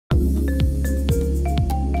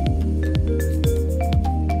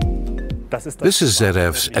This is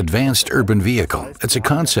ZF's Advanced Urban Vehicle. It's a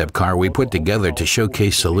concept car we put together to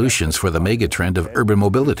showcase solutions for the megatrend of urban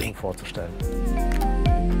mobility.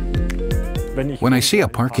 When I see a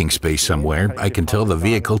parking space somewhere, I can tell the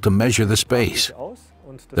vehicle to measure the space.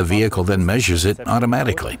 The vehicle then measures it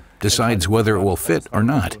automatically, decides whether it will fit or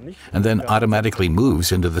not, and then automatically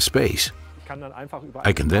moves into the space.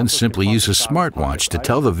 I can then simply use a smartwatch to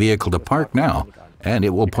tell the vehicle to park now, and it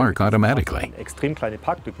will park automatically.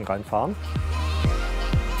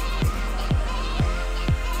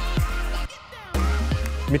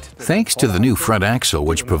 Thanks to the new front axle,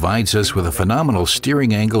 which provides us with a phenomenal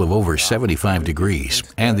steering angle of over 75 degrees,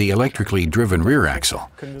 and the electrically driven rear axle,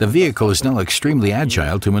 the vehicle is now extremely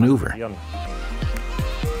agile to maneuver.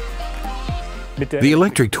 The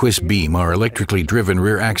electric twist beam, our electrically driven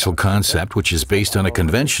rear axle concept, which is based on a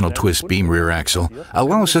conventional twist beam rear axle,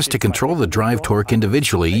 allows us to control the drive torque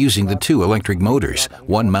individually using the two electric motors,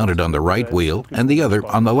 one mounted on the right wheel and the other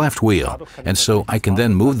on the left wheel. And so I can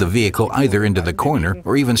then move the vehicle either into the corner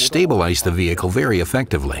or even stabilize the vehicle very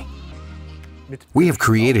effectively. We have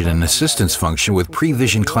created an assistance function with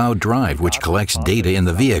Prevision Cloud Drive, which collects data in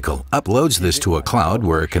the vehicle, uploads this to a cloud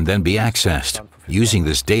where it can then be accessed. Using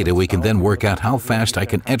this data, we can then work out how fast I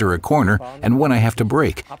can enter a corner and when I have to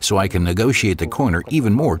brake, so I can negotiate the corner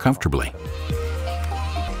even more comfortably.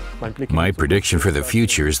 My prediction for the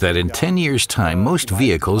future is that in 10 years' time, most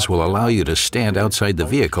vehicles will allow you to stand outside the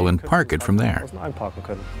vehicle and park it from there.